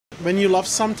When you love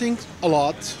something a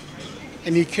lot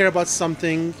and you care about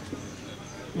something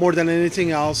more than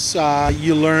anything else,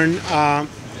 you learn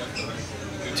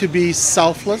to be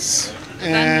selfless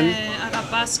Όταν and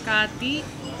αγαπάς κάτι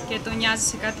και το νοιάζει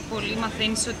σε κάτι πολύ,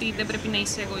 μαθαίνεις ότι δεν πρέπει να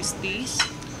είσαι εγωιστής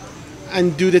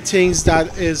do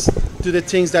the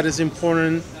things that is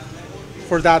important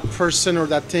for that person or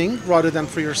that thing rather than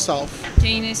for yourself. και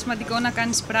είναι σημαντικό να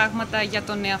κάνεις πράγματα για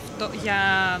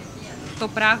το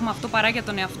πράγμα αυτό παρά για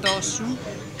τον εαυτό σου.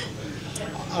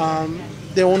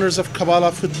 The owners of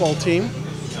Kaválα football team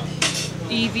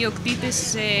Οι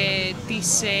ιδιοκτήτες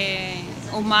της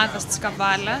ομάδας της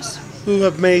Καβάλας who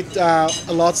have made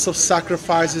lots of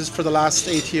sacrifices for the last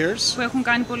 8 years που έχουν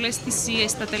κάνει πολλές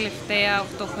θυσίες τα τελευταία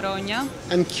 8 χρόνια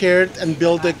and cared and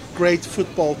built a great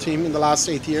football team in the last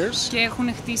 8 years και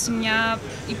έχουν χτίσει μια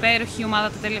υπέροχη ομάδα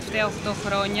τα τελευταία 8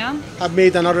 χρόνια. have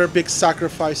made another big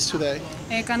sacrifice today.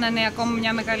 Έκανανε ακόμα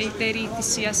μια μεγαλύτερη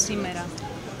θυσία σήμερα.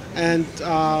 And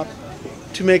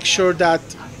to make sure that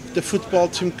the football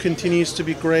team continues to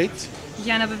be great,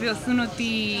 Για να βεβαιωθούν ότι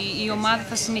η ομάδα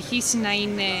θα συνεχίσει να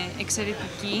είναι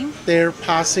εξαιρετική, they're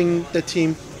passing the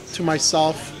team to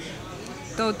myself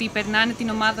το ότι περνάνε την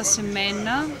ομάδα σε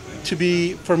μένα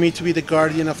for me to be the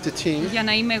guardian of the team, για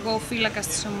να είμαι εγώ ο φύλακας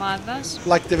της ομάδας,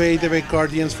 like the way they were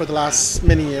guardians for the last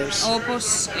many years.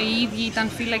 όπως οι ίδιοι ήταν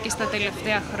φύλακες τα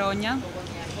τελευταία χρόνια.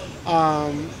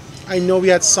 I know we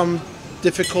had some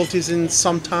difficulties in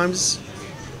sometimes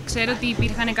Ξέρω ότι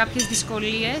υπήρχαν κάποιες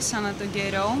δυσκολίες ανά τον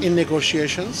καιρό in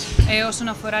negotiations. όσον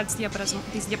αφορά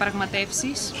τις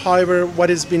διαπραγματεύσεις. However, what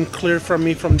has been clear from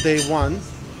me from day one,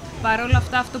 Παρ' όλα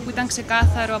αυτά, αυτό που ήταν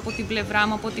ξεκάθαρο από την πλευρά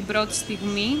μου από την πρώτη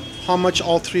στιγμή, how much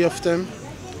all three of them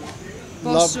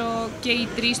love, πόσο και οι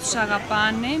τρεις τους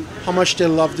αγαπάνε, how much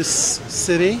they love this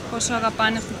city, πόσο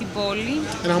αγαπάνε αυτή την πόλη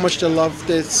and how much they love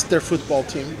their football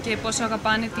team. και πόσο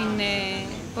αγαπάνε την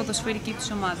ποδοσφαιρική τους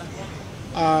ομάδα.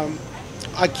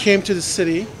 I came to the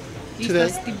city Ήρθα today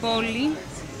στην πόλη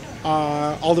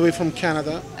all the way from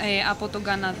Canada από τον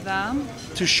Καναδά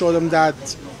to show them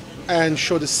that and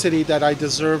show the city that I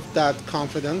deserve that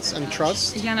confidence and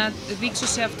trust. για να δείξω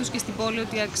σε αυτούς και στην πόλη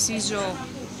ότι αξίζω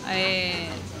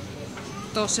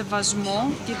το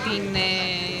σεβασμό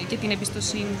και την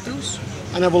εμπιστοσύνη τους.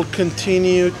 And I will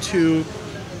continue to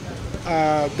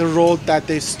the road that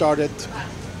they started.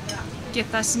 Και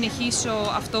θα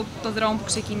συνεχίσω αυτό το δρόμο που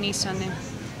ξεκινήσανε.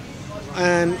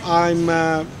 And I'm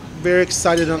very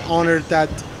excited and honored that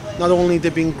not only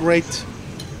they've been great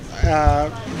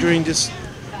during this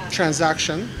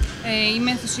transaction,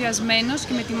 Είμαι ενθουσιασμένος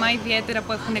και με τιμά ιδιαίτερα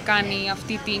που έχουν κάνει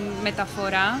αυτή τη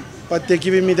μεταφορά, but they're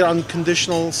giving me their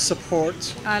unconditional support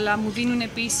αλλά μου δίνουν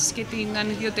επίσης και την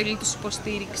ανιδιοτελή τους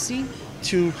υποστήριξη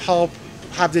to help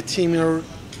have the team in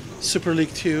Super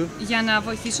League 2 για να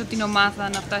βοηθήσω την ομάδα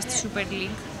να φτάσει στη Super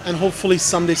League. and hopefully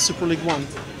someday Super League 1.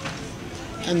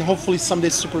 And hopefully someday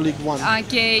Super League 1.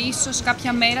 Και ίσως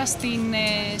κάποια μέρα στην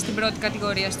πρώτη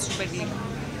κατηγορία στη Super League.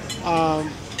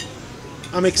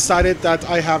 I'm excited that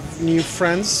I have new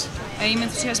friends Είμαι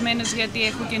ενθουσιασμένος γιατί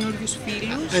έχω καινούριους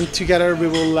φίλους and together we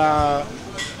will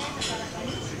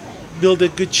build a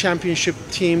good championship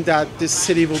team that this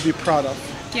city will be proud of.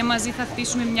 και μαζί θα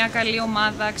χτίσουμε μια καλή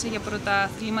ομάδα άξια για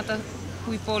πρωταθλήματα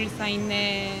που η πόλη θα είναι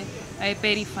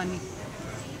περήφανη.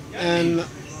 And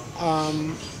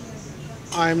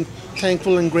I'm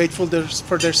thankful and grateful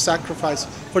for their sacrifice,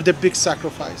 for their big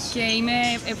sacrifice. Και είμαι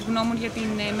ευγνώμων για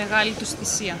την μεγάλη τους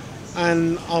θυσία.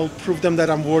 And I'll prove them that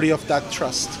I'm worthy of that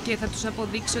trust. Και θα τους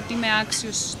αποδείξω ότι είμαι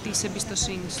άξιος της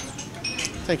εμπιστοσύνης τους.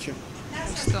 Thank you.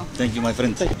 Ευχαριστώ. Thank you, my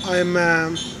friend.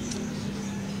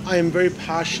 I am very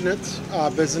passionate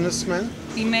businessman,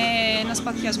 Είμαι ένας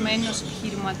παθιασμένος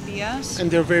επιχειρηματίας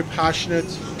and they're very passionate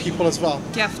people as well.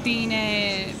 και αυτοί είναι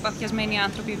παθιασμένοι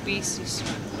άνθρωποι επίσης.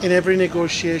 In every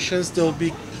negotiations, there will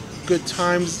be good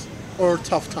times or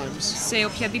tough times. Σε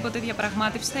οποιαδήποτε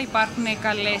διαπραγμάτευση θα υπάρχουν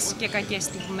καλές και κακές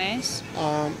στιγμές.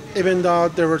 Even though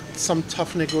there were some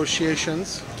tough negotiations,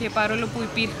 Και παρόλο που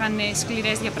υπήρχαν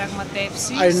σκληρές διαπραγματεύσεις,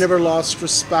 I never lost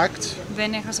respect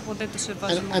δεν έχασα ποτέ το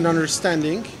σεβασμό and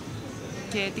understanding,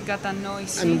 και την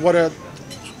κατανόηση and what a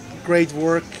great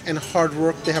work and hard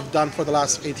work they have done for the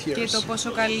last 8 και years. το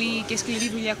πόσο καλή και σκληρή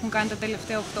δουλειά έχουν κάνει τα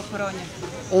τελευταία 8 χρόνια.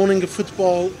 Owning a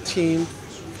football team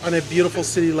in a beautiful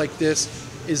city like this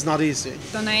is not easy.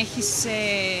 Το να έχεις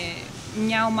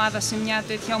μια ομάδα σε μια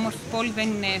τέτοια όμορφη πόλη δεν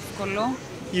είναι εύκολο.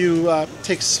 You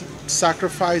take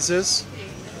sacrifices,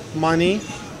 money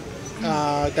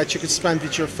that you could spend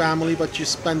with your family, but you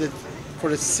spend it for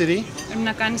the city. Πρέπει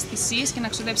να κάνεις θυσίες και να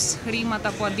ξοδέψεις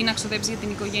χρήματα που αντί να ξοδέψεις για την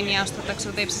οικογένειά σου θα τα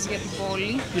ξοδέψεις για την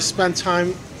πόλη. You spend time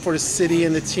for the city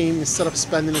and the team instead of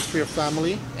spending it for your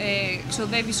family.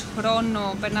 Ξοδεύεις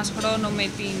χρόνο, περνάς χρόνο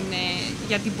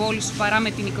για την πόλη σου παρά με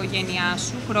την οικογένειά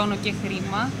σου, χρόνο και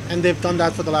χρήμα. And they've done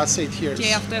that for the last 8 years.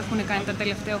 Και αυτό έχουν κάνει τα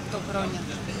τελευταία 8 χρόνια.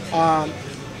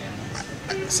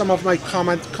 Some of my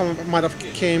comment might have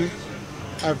came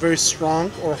very strong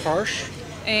or harsh.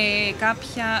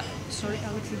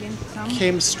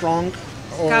 Came strong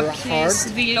or hard. Κάποιες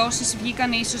δηλώσεις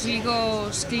βγήκαν ίσως λίγο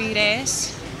σκληρές.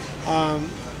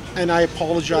 And I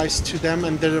apologize to them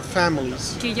and their families.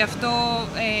 Και γι' αυτό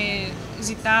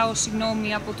ζητάω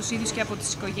συγγνώμη από τους ίδιους και από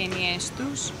τις οικογένειές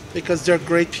τους. Because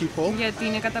they're great people. Γιατί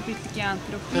είναι καταπληκτικοί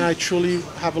άνθρωποι. And I truly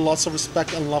have lots of respect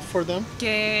and love for them.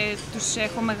 Και τους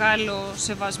έχω μεγάλο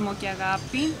σεβασμό και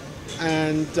αγάπη.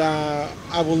 And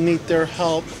I will need their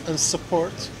help and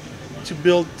support to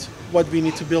build what we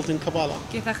need to build in Kavάλα.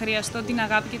 Και θα χρειαστώ την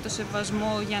αγάπη και το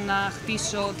σεβασμό για να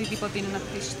χτίσω οτιδήποτε είναι να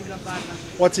χτίσω στην Καβάλα.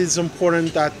 What is important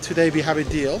that today we have a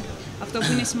deal. Αυτό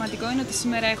που είναι σημαντικό είναι ότι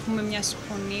σήμερα έχουμε μια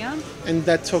συμφωνία. And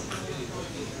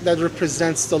that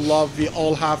represents the love we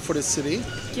all have for the city.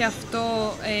 Και αυτό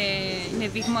είναι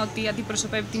δείγμα ότι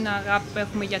αντιπροσωπεύει την αγάπη που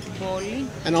έχουμε για την πόλη.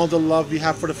 And all the love we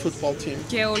have for the football team.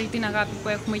 Και όλη την αγάπη που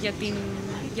έχουμε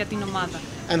για την ομάδα.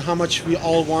 And how much we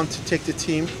all want to take the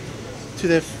team to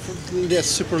the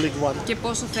Super League 1. Και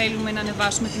πόσο θέλουμε να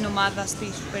ανεβάσουμε την ομάδα στη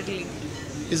Super League.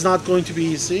 It's not going to be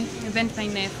easy. Δεν θα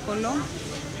είναι εύκολο.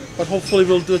 But hopefully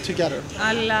we'll do it together.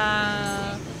 Αλλά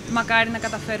μακάρι να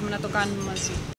καταφέρουμε να το κάνουμε μαζί.